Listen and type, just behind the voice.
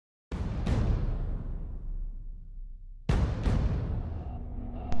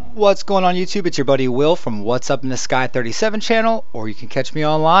What's going on YouTube? It's your buddy Will from What's Up in the Sky 37 channel, or you can catch me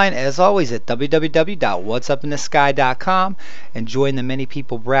online as always at www.whatsupinthesky.com and join the many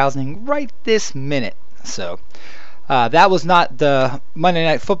people browsing right this minute. So that was not the Monday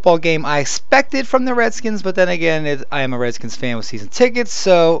Night Football game I expected from the Redskins, but then again, I am a Redskins fan with season tickets,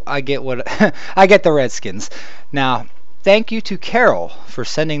 so I get what I get the Redskins. Now, thank you to Carol for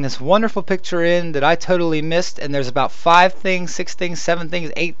sending this wonderful picture in that I totally missed, and there's about 5 things, 6 things, 7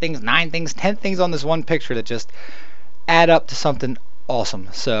 things, 8 things, 9 things, 10 things on this one picture that just add up to something awesome.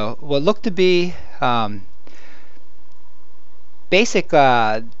 So what looked to be this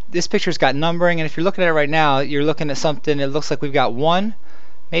picture's got numbering, and if you're looking at it right now, you're looking at something that looks like we've got 1,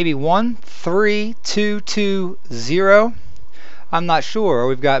 maybe 1, 3, 2, 2, 0. I'm not sure, or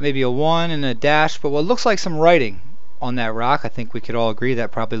we've got maybe a 1 and a dash, but what looks like some writing on that rock. I think we could all agree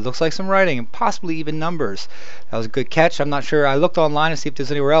that probably looks like some writing and possibly even numbers. That was a good catch. I'm not sure. I looked online to see if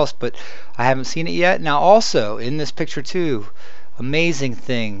there's anywhere else, but I haven't seen it yet. Now also in this picture too, amazing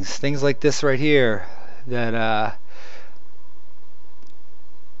things like this right here that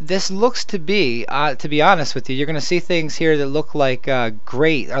this looks to be honest with you, you're gonna see things here that look like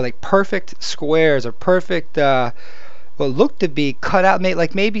great, or like perfect squares, or perfect what looked to be cut out,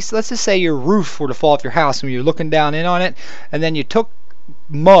 like maybe, let's just say your roof were to fall off your house and you're looking down in on it, and then you took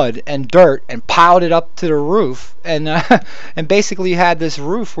mud and dirt and piled it up to the roof, and and basically you had this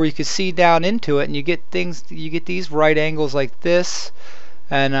roof where you could see down into it, and you get these right angles like this,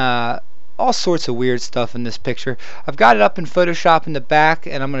 and all sorts of weird stuff in this picture. I've got it up in Photoshop in the back,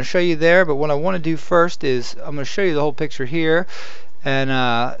 and I'm going to show you there, but what I want to do first is I'm going to show you the whole picture here, and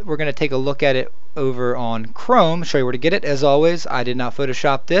we're going to take a look at it over on Chrome, show you where to get it. As always, I did not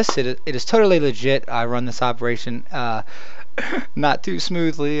Photoshop this. It is totally legit. I run this operation not too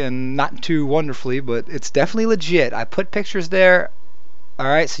smoothly and not too wonderfully, but it's definitely legit. I put pictures there,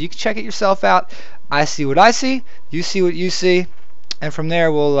 alright, so you can check it yourself out. I see what I see, you see what you see, and from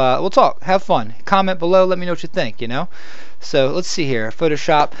there we'll talk, have fun, comment below, let me know what you think, you know. So let's see here,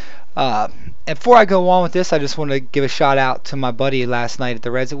 Photoshop. And before I go on with this, I just want to give a shout out to my buddy last night at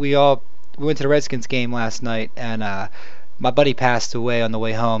the Reds. We went to the Redskins game last night, and my buddy passed away on the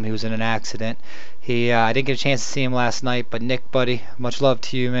way home. He was in an accident. I didn't get a chance to see him last night, but Nick, buddy, much love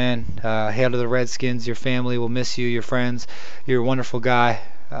to you, man. Hail to the Redskins. Your family will miss you, your friends. You're a wonderful guy,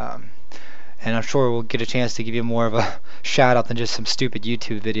 and I'm sure we'll get a chance to give you more of a shout out than just some stupid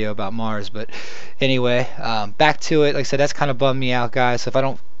YouTube video about Mars. But anyway, back to it. Like I said, that's kind of bummed me out, guys. So if I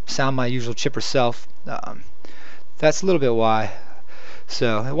don't sound my usual chipper self, that's a little bit why.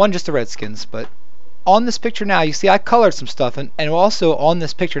 So it wasn't just the Redskins, but on this picture now, you see I colored some stuff, and also on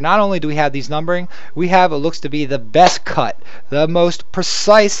this picture, not only do we have these numbering, we have what looks to be the best cut, the most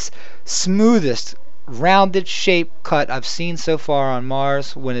precise, smoothest, rounded shape cut I've seen so far on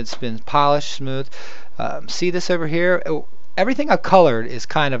Mars when it's been polished, smooth. See this over here? Everything I've colored is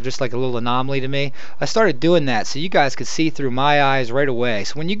kind of just like a little anomaly to me. I started doing that so you guys could see through my eyes right away.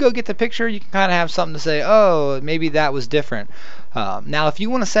 So when you go get the picture, you can kind of have something to say, oh, maybe that was different. Now, if you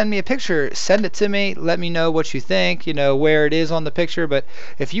want to send me a picture, send it to me. Let me know what you think, you know, where it is on the picture. But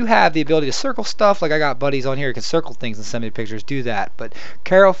if you have the ability to circle stuff, like I got buddies on here who can circle things and send me pictures, do that. But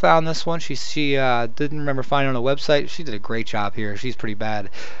Carol found this one. She didn't remember finding it on the website. She did a great job here. She's pretty bad.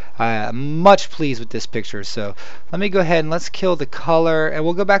 I'm much pleased with this picture. So let me go ahead and let's kill the color, and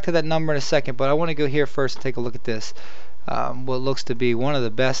we'll go back to that number in a second, but I want to go here first and take a look at this. What looks to be one of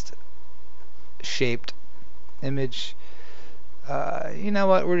the best shaped image. You know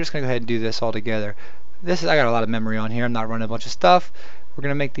what, we're just gonna go ahead and do this all together. I got a lot of memory on here. I'm not running a bunch of stuff. We're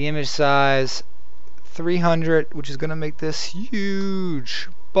gonna make the image size 300, which is gonna make this huge,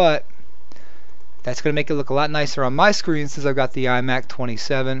 but that's going to make it look a lot nicer on my screen since I've got the iMac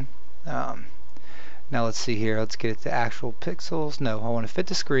 27. Now let's see here. Let's get it to actual pixels. No, I want to fit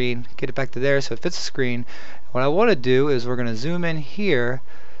the screen. Get it back to there so it fits the screen. What I want to do is we're going to zoom in here,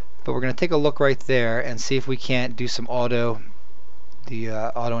 but we're going to take a look right there and see if we can't do some auto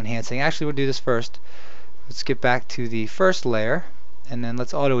enhancing. Actually, we'll do this first. Let's get back to the first layer, and then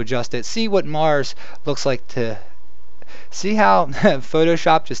let's auto adjust it. See what Mars looks like to. See how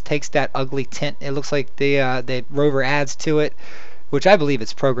Photoshop just takes that ugly tint? It looks like the rover adds to it, which I believe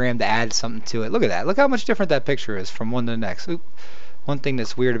it's programmed to add something to it. Look at that. Look how much different that picture is from one to the next. Oop. One thing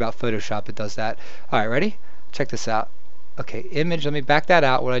that's weird about Photoshop, it does that. Alright, ready? Check this out. Okay, image, let me back that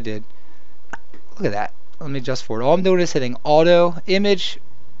out, what I did. Look at that. Let me adjust for it. All I'm doing is hitting auto, image.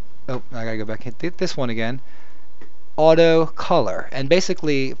 Oh, I gotta go back and hit this one again. Auto color, and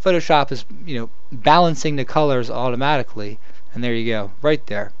basically Photoshop is, you know, balancing the colors automatically, and there you go, right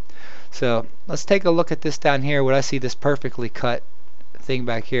there. So let's take a look at this down here. What I see, this perfectly cut thing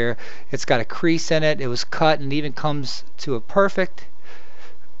back here. It's got a crease in it. It was cut and it even comes to a perfect.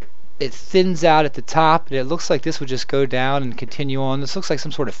 It thins out at the top, and it looks like this would just go down and continue on. This looks like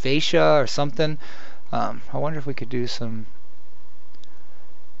some sort of fascia or something. I wonder if we could do some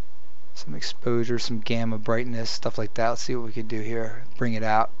exposure, some gamma brightness, stuff like that. Let's see what we could do here. Bring it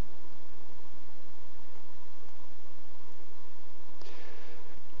out.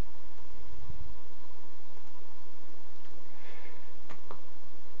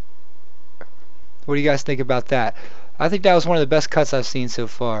 What do you guys think about that? I think that was one of the best cuts I've seen so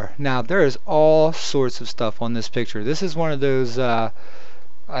far. Now, there is all sorts of stuff on this picture. This is one of those, I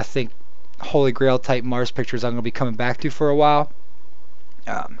think, Holy Grail type Mars pictures I'm going to be coming back to for a while.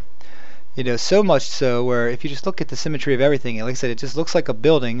 You know, so much so where if you just look at the symmetry of everything, like I said, it just looks like a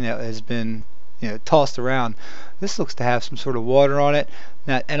building that has been, you know, tossed around. This looks to have some sort of water on it.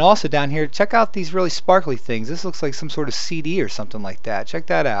 Now, and also down here, check out these really sparkly things. This looks like some sort of CD or something like that. Check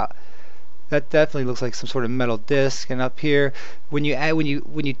that out. That definitely looks like some sort of metal disc. And up here, when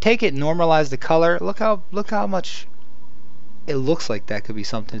you take it and normalize the color, look how much it looks like that could be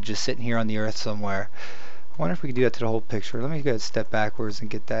something just sitting here on the earth somewhere. I wonder if we could do that to the whole picture. Let me go ahead and step backwards and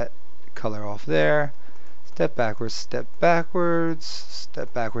get that color off there. Step backwards, step backwards,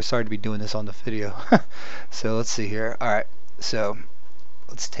 step backwards. Sorry to be doing this on the video. So let's see here. Alright, so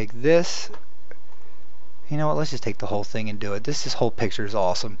let's take this. You know what, let's just take the whole thing and do it. This whole picture is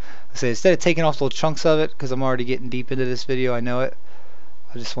awesome. I say instead of taking off little chunks of it, because I'm already getting deep into this video, I know it.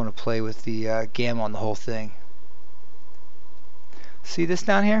 I just want to play with the gamma on the whole thing. See this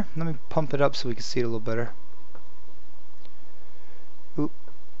down here? Let me pump it up so we can see it a little better. Oop.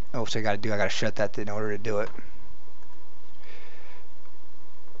 Oh, what I gotta do, I gotta shut that in order to do it.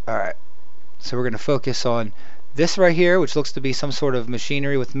 Alright, so we're gonna focus on this right here, which looks to be some sort of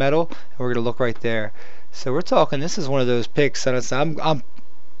machinery with metal, and we're gonna look right there. So we're talking, this is one of those pics that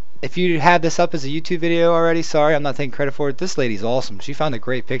if you have this up as a YouTube video already, sorry, I'm not taking credit for it. This lady's awesome. She found a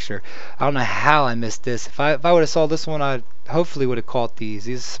great picture. I don't know how I missed this. If I would have saw this one, I hopefully would have caught these.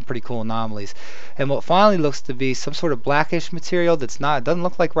 These are some pretty cool anomalies. And what finally looks to be some sort of blackish material that's not, it doesn't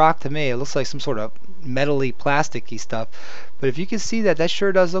look like rock to me. It looks like some sort of metally, plasticky stuff. But if you can see that, that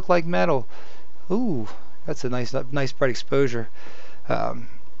sure does look like metal. Ooh, that's a nice bright exposure.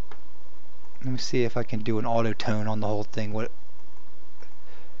 Let me see if I can do an auto tone on the whole thing.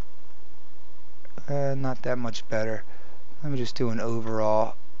 Not that much better. Let me just do an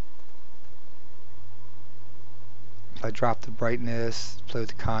overall. If I drop the brightness, play with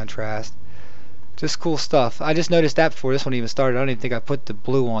the contrast. Just cool stuff. I just noticed that before this one even started. I don't even think I put the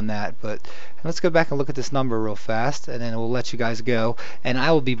blue on that. But let's go back and look at this number real fast, and then we'll let you guys go. And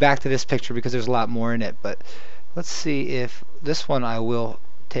I will be back to this picture because there's a lot more in it. But let's see if this one I will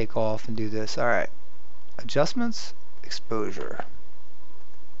take off and do this. Alright, adjustments, exposure.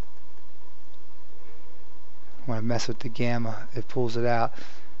 I want to mess with the gamma, it pulls it out.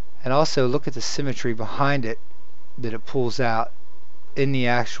 And also look at the symmetry behind it that it pulls out in the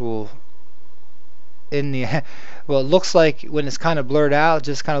actual, well, it looks like when it's kind of blurred out, it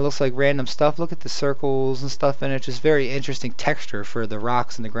just kind of looks like random stuff. Look at the circles and stuff in it. Just very interesting texture for the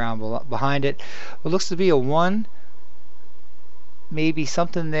rocks in the ground behind it. It looks to be a 1, maybe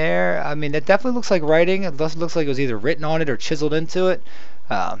something there. I mean, it definitely looks like writing. It looks like it was either written on it or chiseled into it.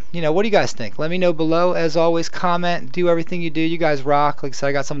 You know, what do you guys think? Let me know below. As always, comment, do everything you do. You guys rock. Like I said,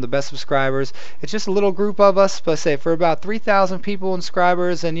 I got some of the best subscribers. It's just a little group of us, but say for about 3,000 people and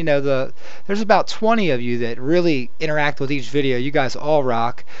subscribers, and you know, there's about 20 of you that really interact with each video. You guys all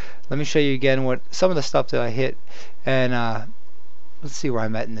rock. Let me show you again what some of the stuff that I hit, and let's see where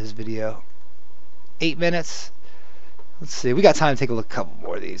I'm at in this video. 8 minutes. Let's see, we got time to take a look at a couple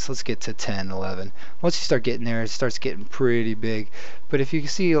more of these. Let's get to 10, 11. Once you start getting there, it starts getting pretty big. But if you can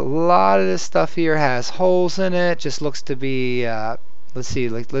see, a lot of this stuff here has holes in it. Just looks to be, let's see,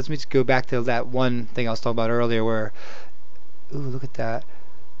 let me just go back to that one thing I was talking about earlier where, ooh, look at that.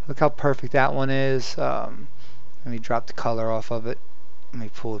 Look how perfect that one is. Let me drop the color off of it. Let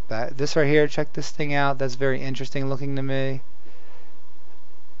me pull it back. This right here, check this thing out. That's very interesting looking to me.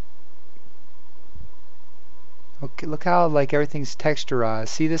 Okay, look how like everything's texturized.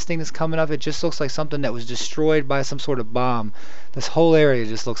 See this thing that's coming up? It just looks like something that was destroyed by some sort of bomb. This whole area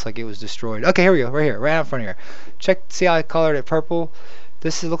just looks like it was destroyed. Okay, here we go, right here, right out in front of here. Check, see how I colored it purple?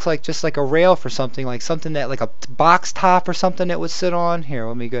 This looks like just like a rail for something, like something that, like a box top or something that would sit on. Here,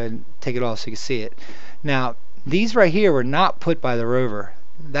 let me go ahead and take it off so you can see it. Now, these right here were not put by the rover.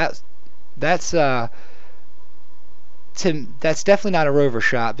 That's definitely not a rover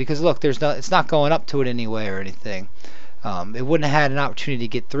shot, because look, it's not going up to it anyway or anything. It wouldn't have had an opportunity to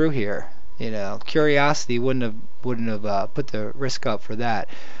get through here You know, Curiosity wouldn't have put the risk up for that.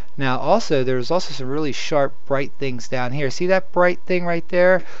 Now also there's also some really sharp bright things down here. See that bright thing right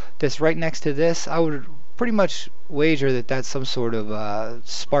there that's right next to this? I would pretty much wager that that's some sort of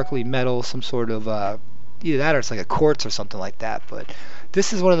sparkly metal, some sort of either that or it's like a quartz or something like that. But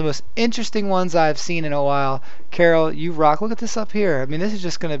this is one of the most interesting ones I've seen in a while. Carol, you rock. Look at this up here. I mean, this is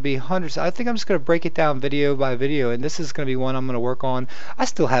just going to be hundreds. I think I'm just going to break it down video by video, and this is going to be one I'm going to work on. I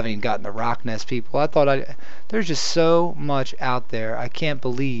still haven't even gotten the Rocknest, people. There's just so much out there. I can't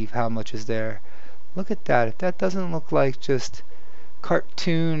believe how much is there. Look at that. If that doesn't look like just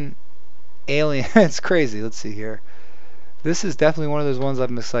cartoon alien, it's crazy. Let's see here. This is definitely one of those ones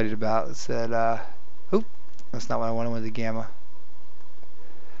I'm excited about. It said, oop, that's not what I wanted with the gamma.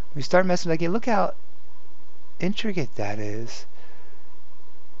 We start messing with that game. Look how intricate that is.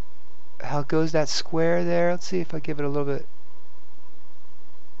 How it goes that square there. Let's see if I give it a little bit.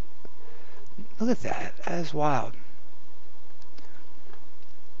 Look at that. That is wild.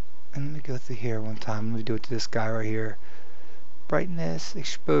 And let me go through here one time. Let me do it to this guy right here. Brightness,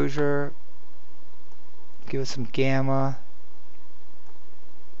 exposure. Give it some gamma.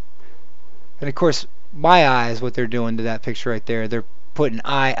 And of course, my eyes, what they're doing to that picture right there, they're putting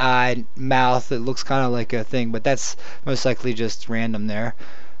eye, mouth. It looks kind of like a thing, but that's most likely just random there.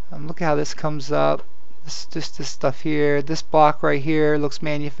 Look at how this comes up. This stuff here. This block right here looks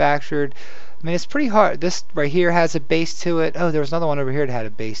manufactured. I mean, it's pretty hard. This right here has a base to it. Oh, there was another one over here that had a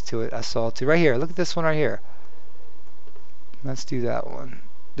base to it. I saw it too. Right here. Look at this one right here. Let's do that one.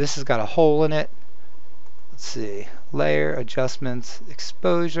 This has got a hole in it. Let's see. Layer, adjustments,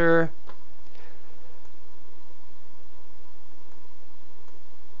 exposure.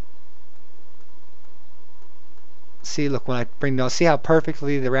 See, look, when I bring down, see how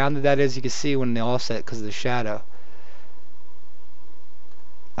perfectly rounded that is? You can see when the offset because of the shadow.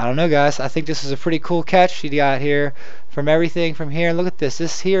 I don't know, guys. I think this is a pretty cool catch you got here from everything from here. Look at this.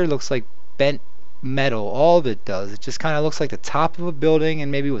 This here looks like bent metal. All of it does. It just kind of looks like the top of a building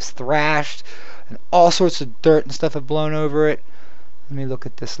and maybe was thrashed and all sorts of dirt and stuff have blown over it. Let me look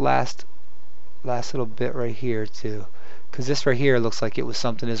at this last little bit right here too. Because this right here looks like it was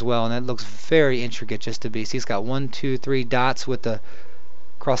something as well, and that looks very intricate just to be. See, it's got 1, 2, 3 dots with the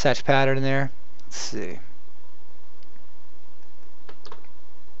crosshatch pattern in there. Let's see.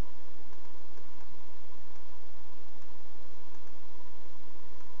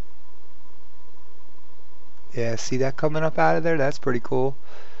 Yeah, see that coming up out of there? That's pretty cool.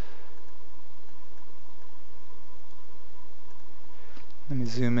 Let me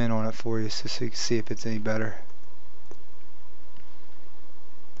zoom in on it for you so you can see if it's any better.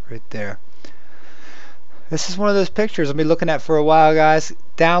 Right there. This is one of those pictures I'll be looking at for a while, guys.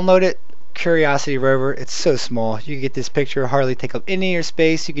 Download it. Curiosity Rover. It's so small. You can get this picture, hardly take up any of your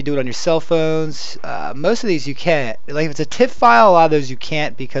space. You can do it on your cell phones. Most of these you can't. Like if it's a TIFF file, a lot of those you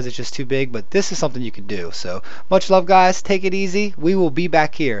can't because it's just too big, but this is something you can do. So much love, guys. Take it easy. We will be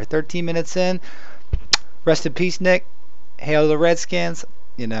back here 13 minutes in. Rest in peace, Nick. Hail the Redskins.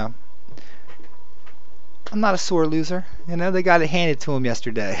 You know, I'm not a sore loser. You know, they got it handed to him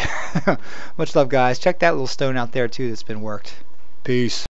yesterday. Much love, guys. Check that little stone out there too that's been worked. Peace.